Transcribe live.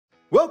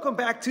Welcome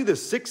back to the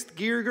 6th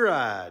Gear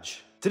Garage.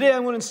 Today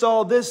I'm going to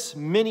install this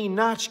mini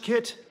notch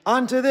kit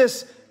onto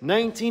this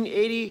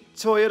 1980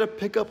 Toyota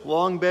pickup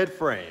long bed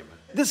frame.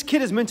 This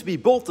kit is meant to be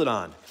bolted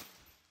on,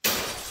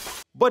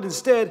 but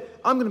instead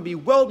I'm going to be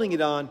welding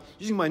it on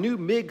using my new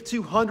MiG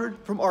 200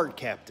 from Art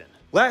Captain.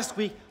 Last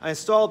week I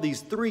installed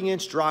these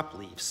 3-inch drop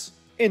leaves.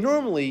 And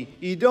normally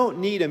you don't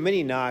need a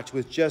mini notch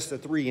with just a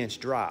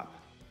 3-inch drop.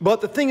 But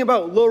the thing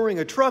about lowering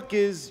a truck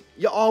is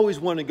you always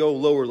want to go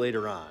lower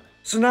later on.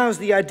 So now is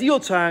the ideal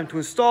time to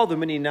install the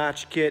mini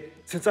notch kit,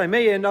 since I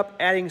may end up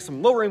adding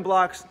some lowering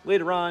blocks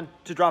later on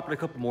to drop it a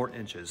couple more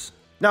inches.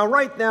 Now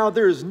right now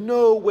there is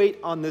no weight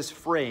on this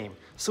frame,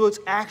 so it's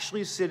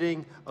actually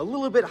sitting a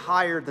little bit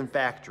higher than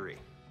factory.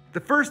 The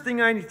first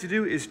thing I need to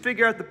do is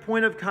figure out the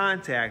point of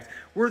contact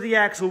where the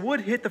axle would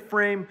hit the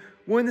frame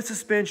when the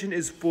suspension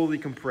is fully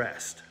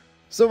compressed.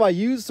 So I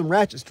used some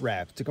ratchet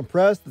straps to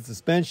compress the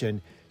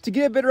suspension to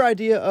get a better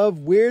idea of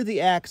where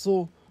the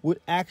axle would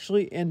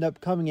actually end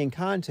up coming in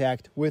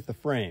contact with the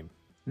frame.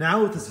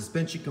 Now with the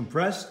suspension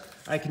compressed,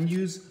 I can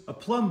use a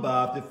plumb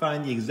bob to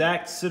find the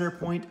exact center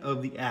point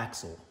of the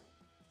axle.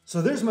 So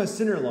there's my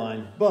center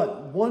line,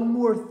 but one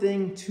more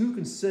thing to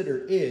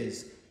consider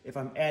is if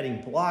I'm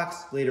adding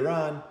blocks later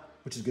on,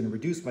 which is going to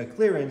reduce my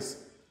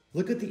clearance,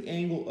 look at the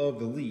angle of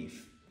the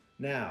leaf.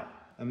 Now,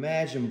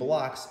 imagine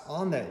blocks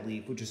on that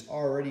leaf, which is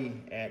already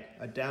at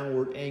a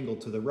downward angle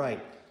to the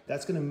right.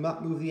 That's going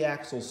to move the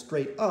axle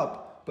straight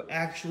up, but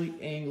actually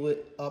angle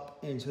it up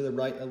and to the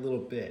right a little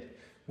bit,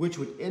 which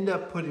would end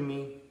up putting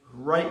me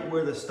right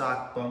where the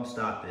stock bump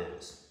stop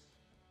is.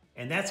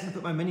 And that's going to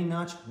put my mini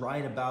notch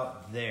right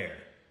about there.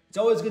 It's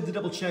always good to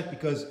double check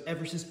because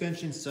every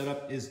suspension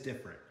setup is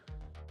different.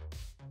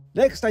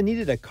 Next, I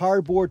needed a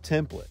cardboard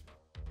template.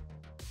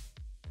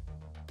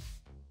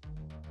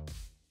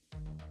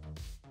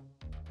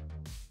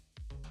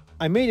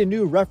 I made a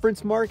new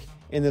reference mark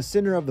in the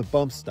center of the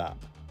bump stop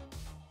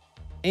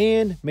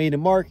and made a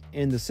mark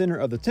in the center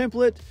of the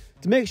template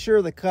to make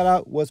sure the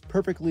cutout was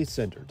perfectly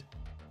centered.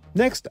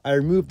 Next, I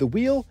removed the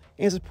wheel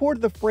and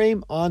supported the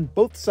frame on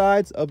both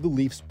sides of the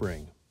leaf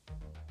spring.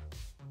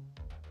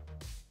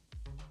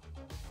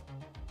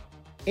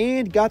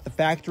 And got the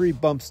factory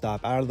bump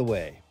stop out of the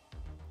way.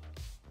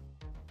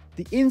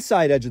 The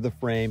inside edge of the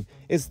frame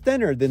is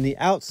thinner than the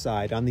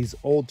outside on these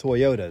old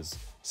Toyotas,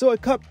 so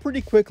it cut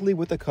pretty quickly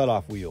with the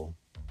cutoff wheel.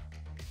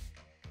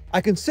 I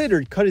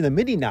considered cutting the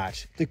mini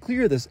notch to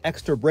clear this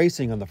extra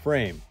bracing on the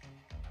frame.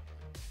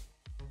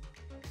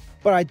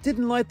 But I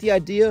didn't like the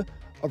idea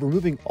of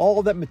removing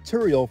all that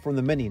material from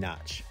the mini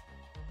notch.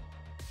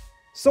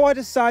 So I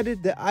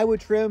decided that I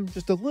would trim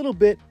just a little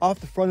bit off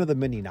the front of the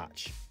mini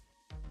notch.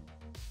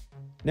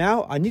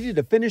 Now I needed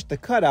to finish the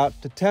cutout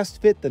to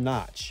test fit the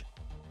notch.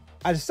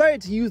 I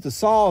decided to use the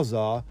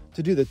Sawzall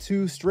to do the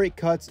 2 straight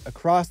cuts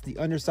across the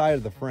underside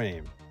of the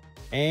frame.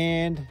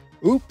 And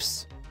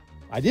oops!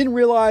 I didn't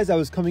realize I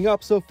was coming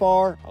up so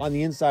far on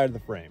the inside of the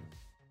frame.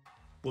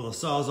 Well, the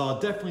Sawzall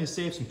definitely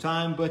saved some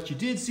time, but you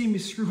did see me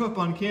screw up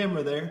on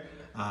camera there.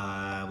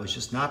 I was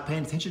just not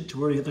paying attention to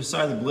where the other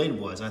side of the blade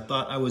was. I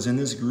thought I was in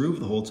this groove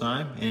the whole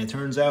time, and it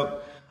turns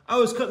out I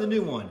was cutting a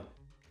new one.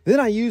 Then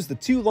I used the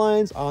 2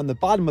 lines on the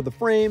bottom of the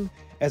frame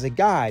as a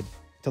guide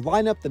to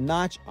line up the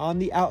notch on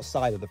the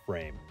outside of the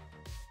frame.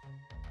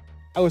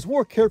 I was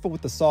more careful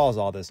with the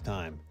Sawzall this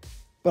time,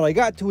 but I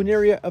got to an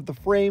area of the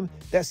frame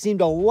that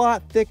seemed a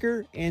lot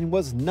thicker and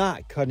was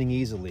not cutting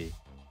easily.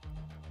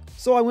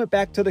 So I went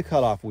back to the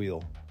cutoff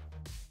wheel.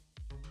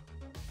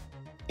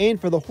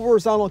 And for the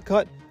horizontal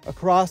cut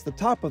across the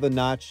top of the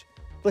notch,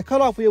 the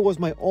cutoff wheel was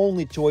my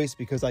only choice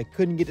because I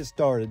couldn't get it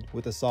started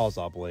with the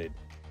Sawzall blade.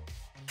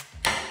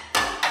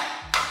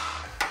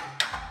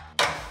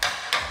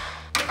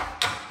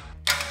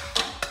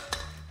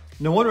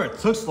 No wonder it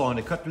took so long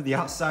to cut through the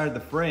outside of the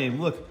frame.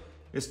 Look,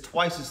 it's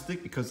twice as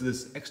thick because of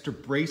this extra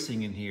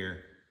bracing in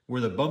here where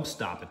the bump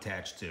stop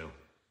attached to.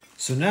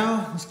 So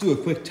now let's do a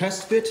quick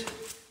test fit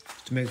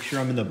to make sure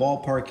I'm in the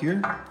ballpark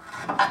here.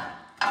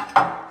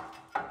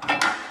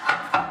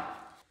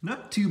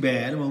 Not too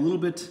bad. I'm a little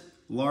bit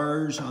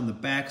large on the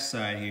back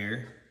side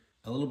here,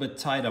 a little bit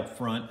tight up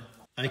front.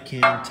 I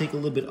can take a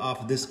little bit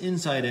off of this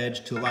inside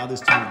edge to allow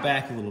this to move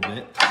back a little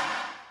bit.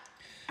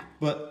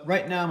 But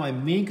right now my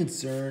main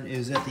concern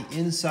is that the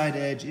inside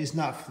edge is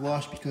not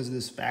flush because of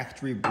this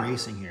factory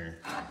bracing here.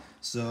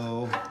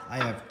 So I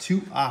have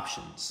 2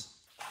 options.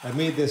 I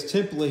made this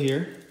template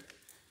here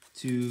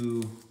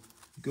to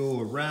go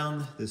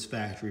around this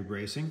factory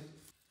bracing,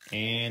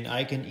 and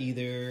I can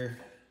either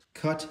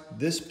cut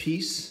this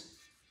piece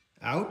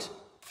out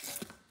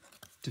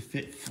to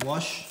fit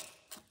flush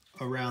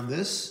around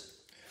this,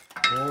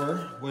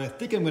 or what I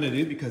think I'm going to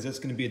do, because that's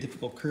going to be a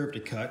difficult curve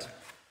to cut,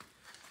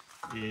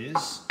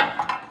 is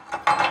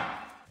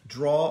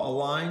draw a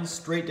line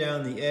straight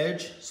down the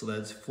edge so that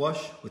it's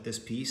flush with this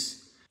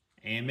piece,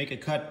 and make a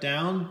cut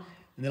down,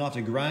 and then I'll have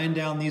to grind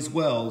down these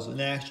welds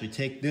and actually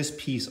take this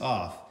piece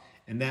off,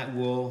 and that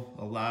will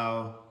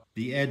allow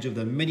the edge of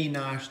the mini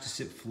notch to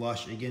sit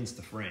flush against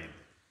the frame.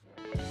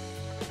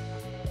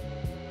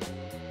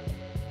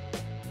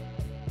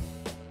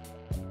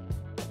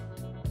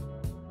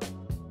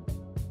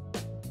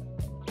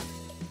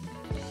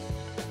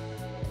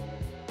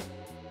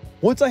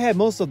 Once I had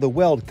most of the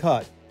weld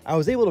cut, I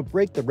was able to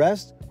break the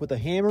rest with a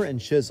hammer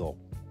and chisel.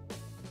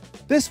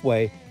 This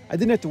way, I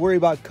didn't have to worry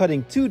about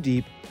cutting too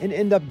deep and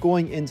end up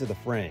going into the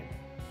frame.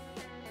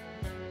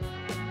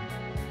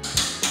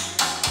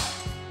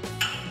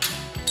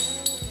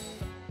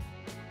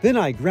 Then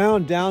I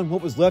ground down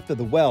what was left of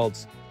the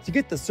welds to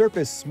get the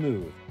surface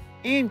smooth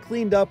and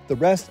cleaned up the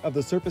rest of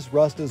the surface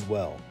rust as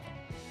well.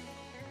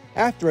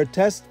 After a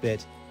test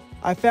fit,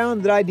 I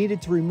found that I needed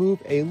to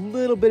remove a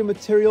little bit of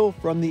material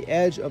from the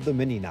edge of the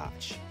mini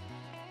notch.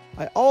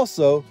 I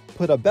also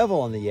put a bevel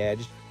on the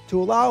edge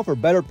to allow for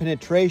better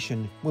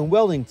penetration when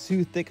welding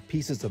two thick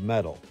pieces of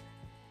metal.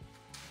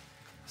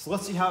 So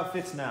let's see how it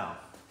fits now.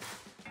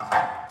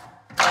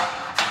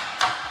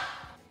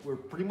 We're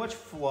pretty much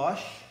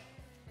flush.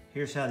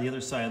 Here's how the other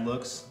side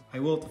looks. I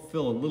will have to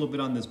fill a little bit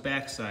on this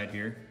back side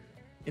here.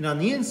 And on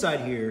the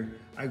inside here,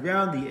 I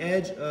ground the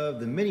edge of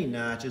the mini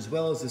notch as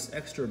well as this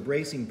extra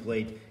bracing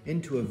plate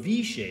into a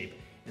V shape,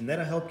 and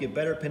that'll help get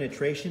better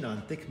penetration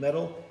on thick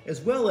metal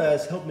as well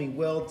as help me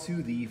weld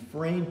to the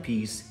frame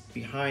piece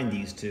behind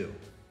these two.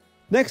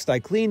 Next, I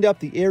cleaned up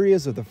the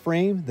areas of the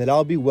frame that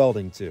I'll be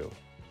welding to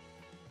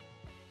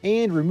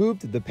and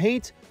removed the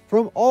paint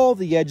from all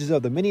the edges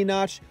of the mini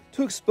notch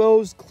to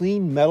expose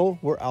clean metal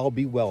where I'll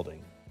be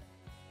welding.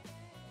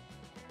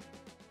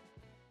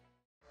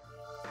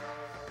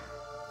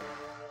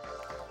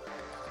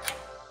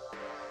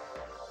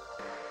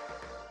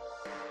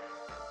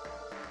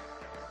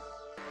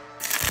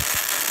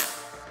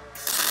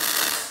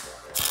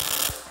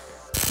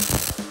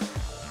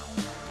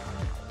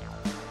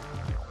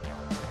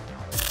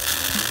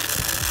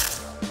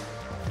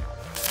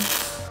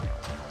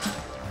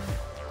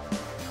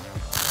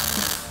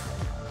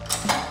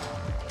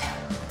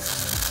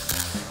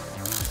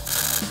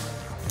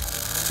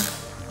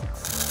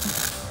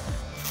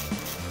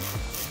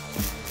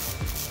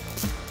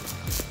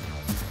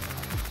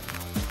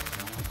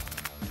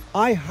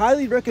 I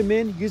highly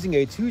recommend using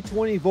a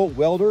 220-volt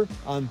welder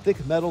on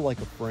thick metal like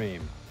a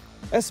frame,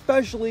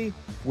 especially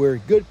where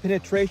good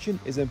penetration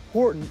is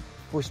important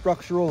for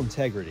structural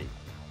integrity.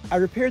 I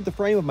repaired the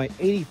frame of my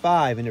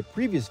 85 in a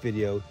previous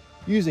video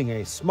using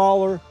a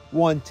smaller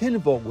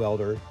 110-volt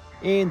welder,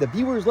 and the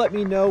viewers let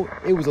me know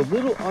it was a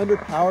little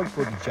underpowered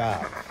for the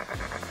job.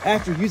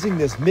 After using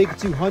this MiG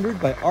 200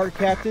 by Art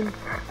Captain,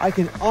 I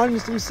can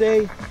honestly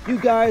say you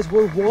guys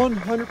were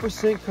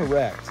 100%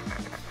 correct.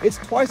 It's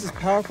twice as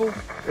powerful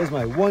as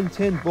my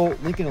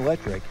 110-volt Lincoln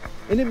Electric,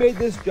 and it made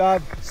this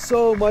job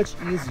so much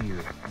easier,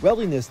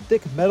 welding this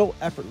thick metal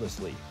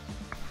effortlessly.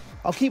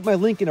 I'll keep my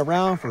Lincoln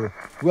around for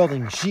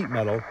welding sheet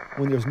metal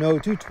when there's no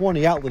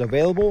 220 outlet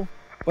available,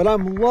 but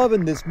I'm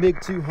loving this MiG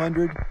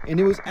 200, and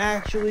it was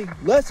actually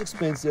less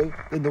expensive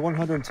than the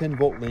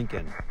 110-volt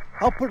Lincoln.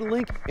 I'll put a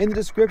link in the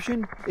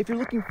description if you're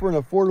looking for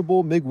an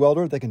affordable MiG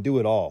welder that can do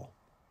it all.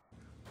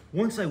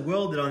 Once I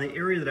welded on the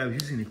area that I was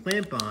using the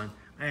clamp on,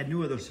 I had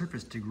no other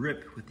surface to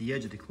grip with the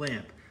edge of the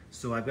clamp.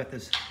 So I've got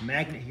this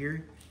magnet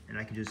here, and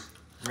I can just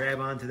grab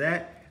onto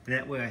that, and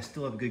that way I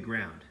still have good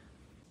ground.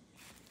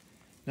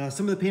 Now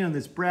some of the paint on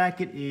this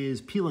bracket is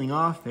peeling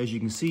off, as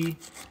you can see,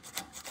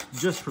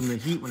 just from the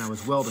heat when I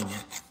was welding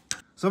it.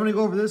 So I'm gonna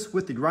go over this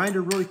with the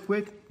grinder really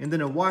quick, and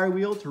then a wire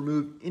wheel to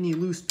remove any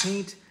loose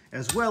paint,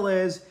 as well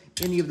as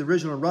any of the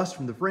original rust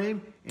from the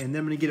frame, and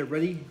then I'm gonna get it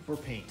ready for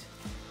paint.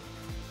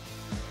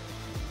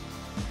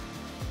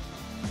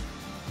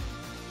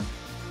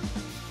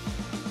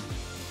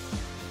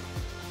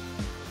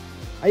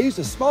 I used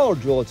a smaller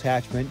drill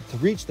attachment to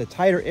reach the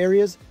tighter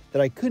areas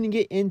that I couldn't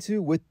get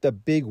into with the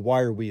big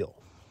wire wheel.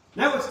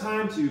 Now it's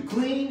time to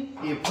clean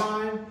and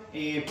prime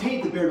and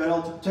paint the bare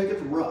metal to protect it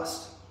from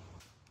rust.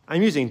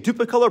 I'm using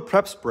Duplicolor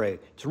Prep Spray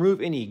to remove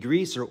any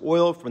grease or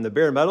oil from the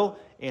bare metal,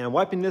 and I'm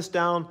wiping this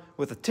down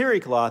with a terry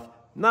cloth,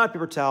 not a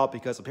paper towel,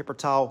 because a paper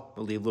towel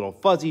will leave little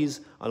fuzzies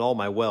on all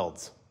my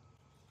welds.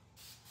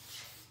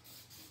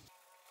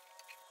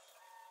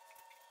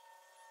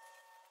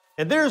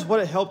 And there's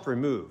what it helped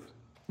remove.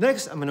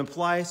 Next, I'm going to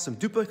apply some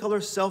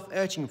Duplicolor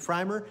self-etching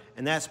primer,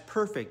 and that's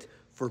perfect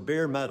for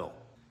bare metal.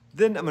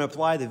 Then I'm going to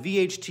apply the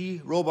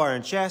VHT roll bar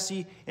and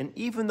chassis, and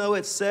even though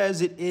it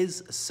says it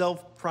is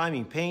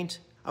self-priming paint,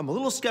 I'm a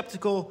little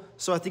skeptical,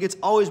 so I think it's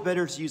always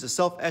better to use a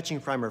self-etching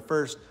primer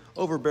first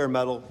over bare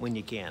metal when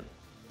you can.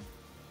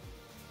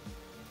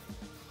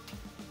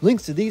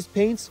 Links to these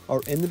paints are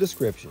in the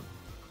description.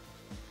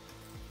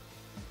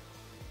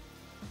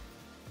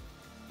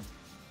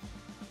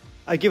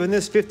 I've given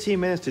this 15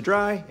 minutes to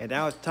dry, and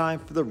now it's time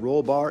for the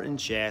roll bar and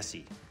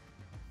chassis.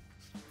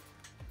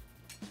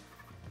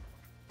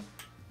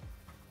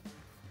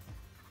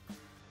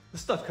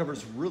 This stuff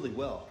covers really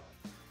well.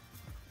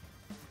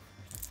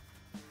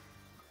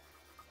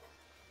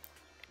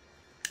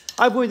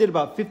 I've waited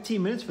about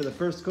 15 minutes for the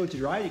first coat to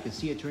dry. You can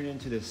see it turn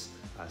into this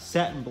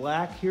satin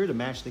black here to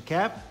match the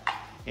cap.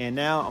 And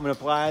now I'm going to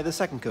apply the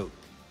second coat.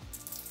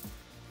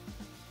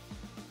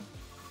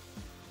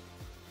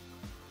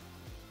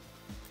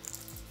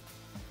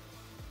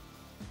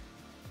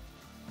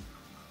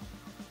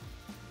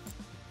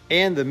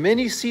 And the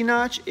mini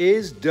C-notch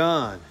is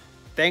done.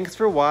 Thanks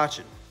for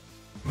watching.